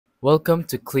Welcome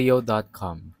to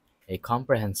Clio.com, a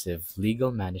comprehensive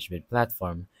legal management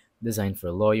platform designed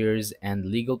for lawyers and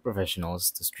legal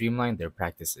professionals to streamline their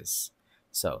practices.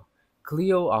 So,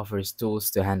 Clio offers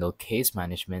tools to handle case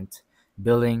management,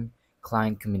 billing,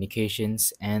 client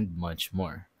communications, and much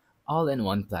more, all in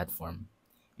one platform.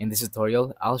 In this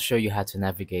tutorial, I'll show you how to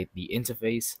navigate the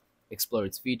interface, explore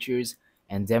its features,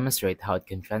 and demonstrate how it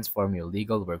can transform your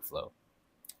legal workflow.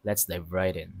 Let's dive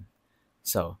right in.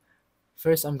 So,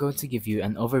 First, I'm going to give you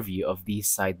an overview of these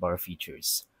sidebar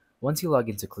features. Once you log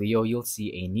into Clio, you'll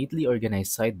see a neatly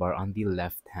organized sidebar on the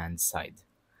left-hand side.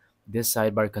 This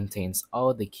sidebar contains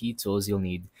all the key tools you'll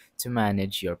need to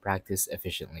manage your practice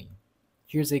efficiently.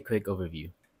 Here's a quick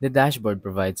overview. The dashboard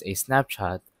provides a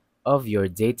snapshot of your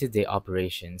day-to-day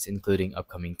operations, including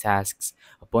upcoming tasks,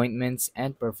 appointments,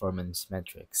 and performance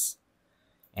metrics.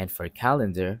 And for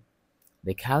calendar,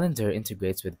 the calendar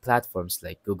integrates with platforms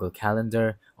like Google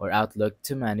Calendar or Outlook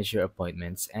to manage your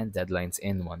appointments and deadlines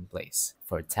in one place.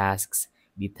 For tasks,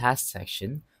 the task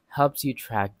section helps you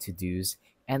track to-dos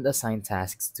and assign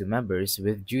tasks to members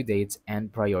with due dates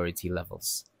and priority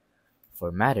levels.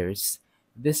 For matters,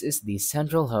 this is the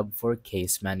central hub for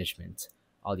case management.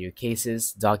 All your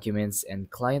cases, documents, and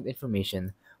client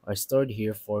information are stored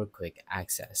here for quick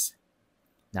access.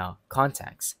 Now,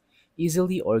 contacts.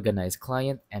 Easily organize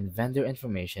client and vendor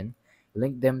information,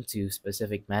 link them to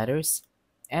specific matters,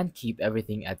 and keep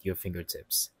everything at your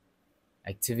fingertips.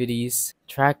 Activities.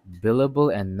 Track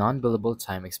billable and non billable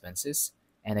time expenses,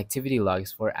 and activity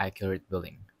logs for accurate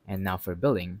billing. And now for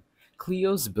billing.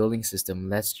 Clio's billing system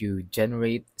lets you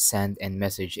generate, send, and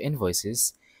message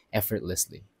invoices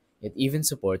effortlessly. It even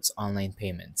supports online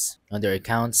payments. Under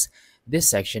accounts, this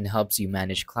section helps you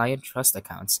manage client trust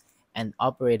accounts and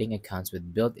operating accounts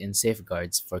with built-in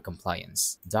safeguards for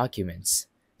compliance. Documents.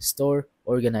 Store,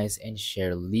 organize, and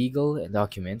share legal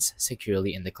documents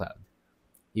securely in the cloud.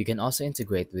 You can also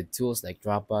integrate with tools like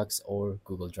Dropbox or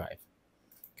Google Drive.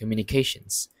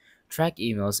 Communications. Track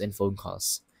emails and phone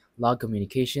calls, log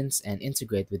communications, and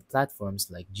integrate with platforms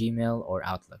like Gmail or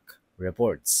Outlook.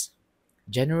 Reports.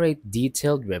 Generate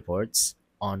detailed reports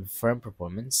on firm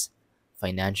performance,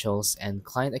 financials, and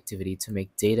client activity to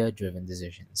make data-driven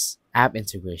decisions. App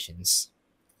integrations.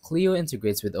 Clio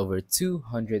integrates with over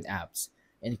 200 apps,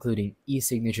 including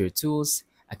e-signature tools,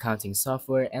 accounting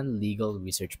software, and legal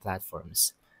research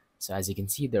platforms. So as you can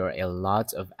see, there are a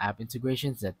lot of app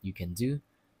integrations that you can do.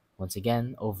 Once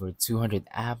again, over 200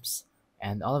 apps,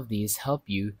 and all of these help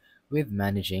you with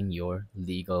managing your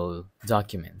legal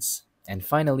documents. And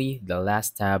finally, the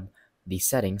last tab, the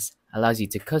settings, allows you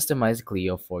to customize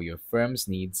Clio for your firm's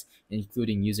needs,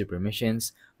 including user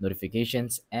permissions,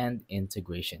 notifications, and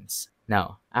integrations.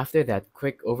 Now, after that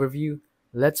quick overview,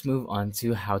 let's move on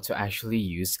to how to actually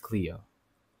use Clio.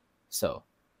 So,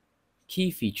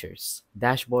 key features,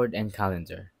 dashboard and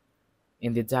calendar.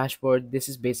 In the dashboard, this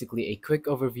is basically a quick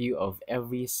overview of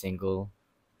every single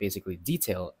basically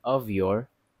detail of your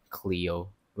Clio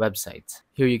website.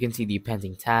 Here you can see the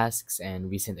pending tasks and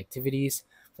recent activities.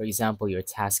 For example, your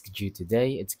task due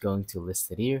today, it's going to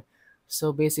list it here.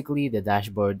 So basically, the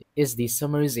dashboard is the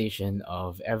summarization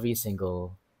of every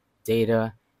single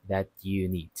data that you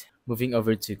need. Moving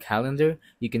over to calendar,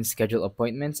 you can schedule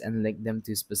appointments and link them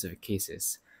to specific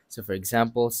cases. So for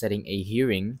example, setting a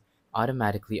hearing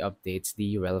automatically updates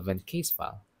the relevant case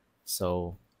file.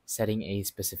 So setting a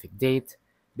specific date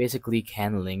basically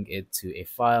can link it to a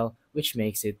file, which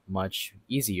makes it much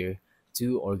easier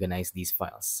to organize these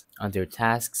files. Under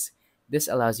tasks, this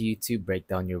allows you to break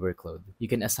down your workload. You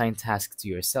can assign tasks to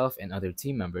yourself and other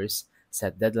team members,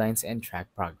 set deadlines, and track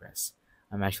progress.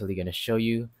 I'm actually going to show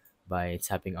you by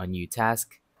tapping on new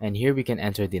task. And here we can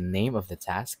enter the name of the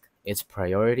task, its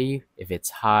priority, if it's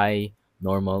high,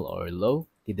 normal, or low,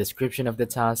 the description of the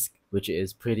task, which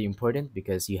is pretty important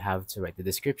because you have to write the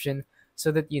description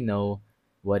so that you know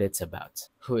what it's about,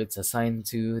 who it's assigned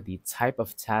to, the type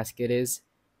of task it is,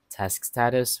 task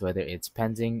status, whether it's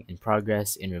pending, in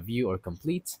progress, in review, or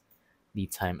complete, the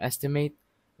time estimate,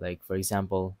 like for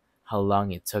example, how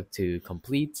long it took to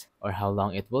complete or how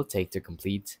long it will take to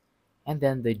complete, and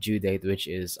then the due date, which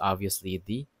is obviously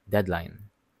the deadline.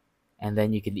 And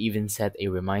then you can even set a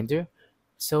reminder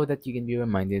so that you can be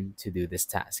reminded to do this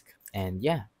task. And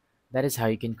yeah, that is how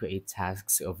you can create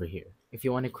tasks over here. If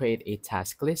you want to create a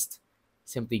task list,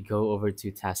 simply go over to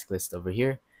task list over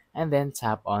here and then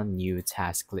tap on new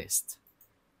task list.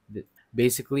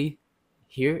 Basically,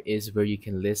 here is where you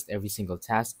can list every single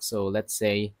task. So let's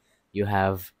say you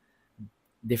have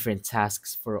different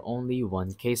tasks for only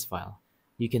one case file.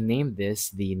 You can name this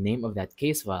the name of that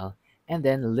case file and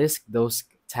then list those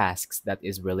tasks that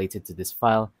is related to this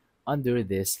file under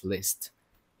this list.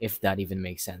 if that even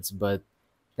makes sense. But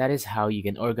that is how you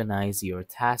can organize your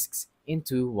tasks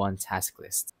into one task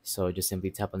list. So just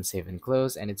simply tap on save and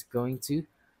close, and it's going to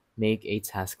make a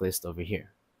task list over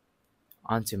here.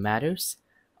 Onto matters.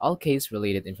 All case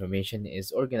related information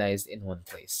is organized in one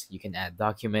place. You can add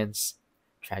documents,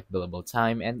 track billable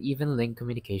time, and even link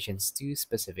communications to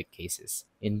specific cases.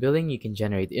 In billing, you can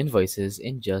generate invoices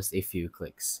in just a few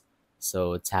clicks.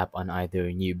 So tap on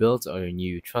either new bills or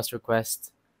new trust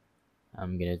request.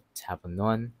 I'm gonna tap on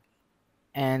one.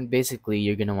 And basically,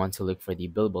 you're going to want to look for the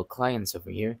billable clients over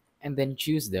here and then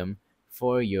choose them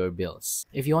for your bills.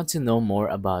 If you want to know more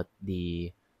about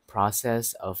the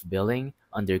process of billing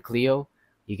under Clio,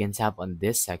 you can tap on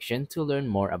this section to learn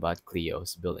more about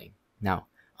Clio's billing. Now,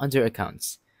 under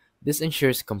accounts, this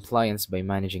ensures compliance by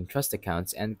managing trust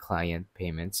accounts and client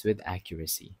payments with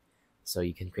accuracy. So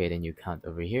you can create a new account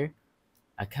over here.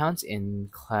 Accounts in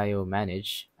Clio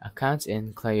Manage are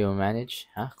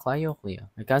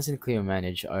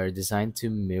designed to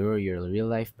mirror your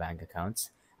real-life bank accounts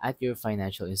at your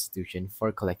financial institution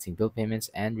for collecting bill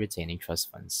payments and retaining trust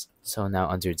funds. So now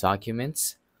under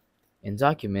Documents, in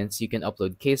Documents, you can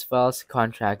upload case files,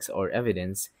 contracts, or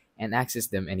evidence and access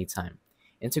them anytime.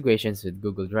 Integrations with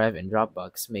Google Drive and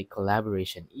Dropbox make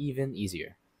collaboration even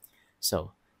easier.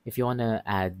 So if you want to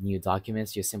add new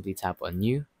documents, just simply tap on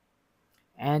New,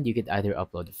 and you could either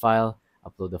upload a file,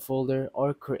 upload a folder,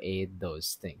 or create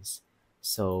those things.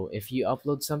 So if you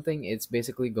upload something, it's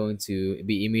basically going to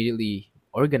be immediately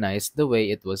organized the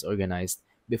way it was organized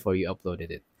before you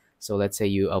uploaded it. So let's say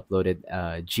you uploaded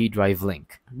a G Drive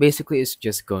link. Basically, it's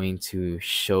just going to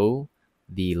show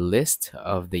the list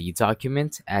of the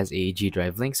document as a G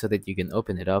Drive link so that you can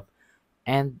open it up,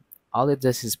 and all it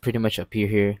does is pretty much appear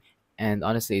here, and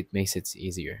honestly it makes it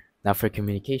easier. Now for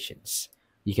communications,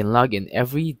 you can log in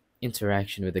every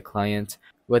interaction with the client,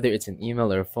 whether it's an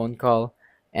email or a phone call,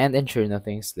 and ensure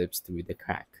nothing slips through the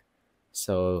crack.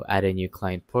 So add a new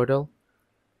client portal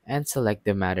and select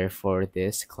the matter for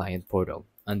this client portal.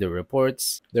 Under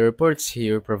reports, the reports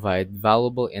here provide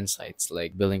valuable insights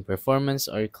like billing performance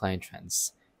or client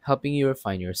trends, helping you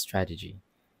refine your strategy.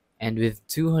 And with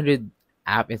 200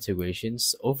 app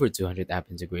integrations, over 200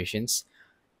 app integrations,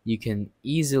 you can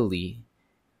easily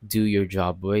do your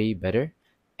job way better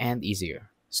and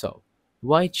easier. So,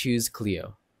 why choose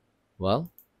Clio? Well,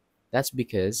 that's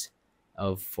because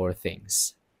of four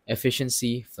things: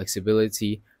 efficiency,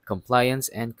 flexibility, compliance,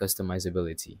 and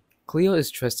customizability. Clio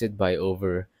is trusted by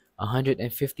over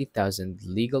 150,000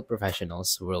 legal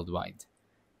professionals worldwide.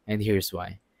 And here's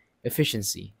why.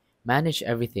 Efficiency. Manage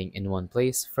everything in one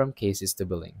place from cases to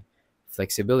billing.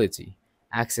 Flexibility.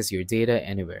 Access your data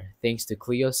anywhere thanks to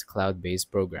Clio's cloud-based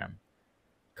program.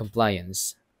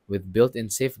 Compliance. With built-in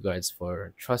safeguards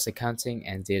for trust accounting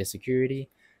and data security,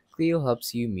 Clio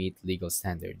helps you meet legal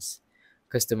standards.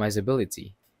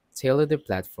 Customizability. Tailor the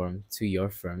platform to your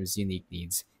firm's unique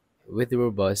needs with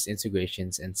robust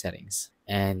integrations and settings.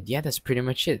 And yeah, that's pretty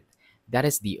much it. That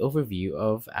is the overview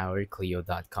of our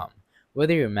Clio.com.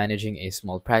 Whether you're managing a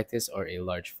small practice or a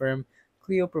large firm,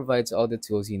 Clio provides all the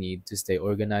tools you need to stay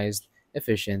organized,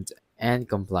 efficient, and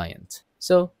compliant.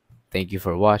 So, thank you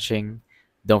for watching.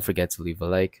 Don't forget to leave a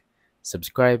like,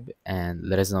 subscribe, and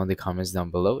let us know in the comments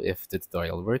down below if the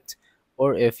tutorial worked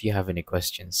or if you have any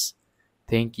questions.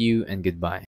 Thank you and goodbye.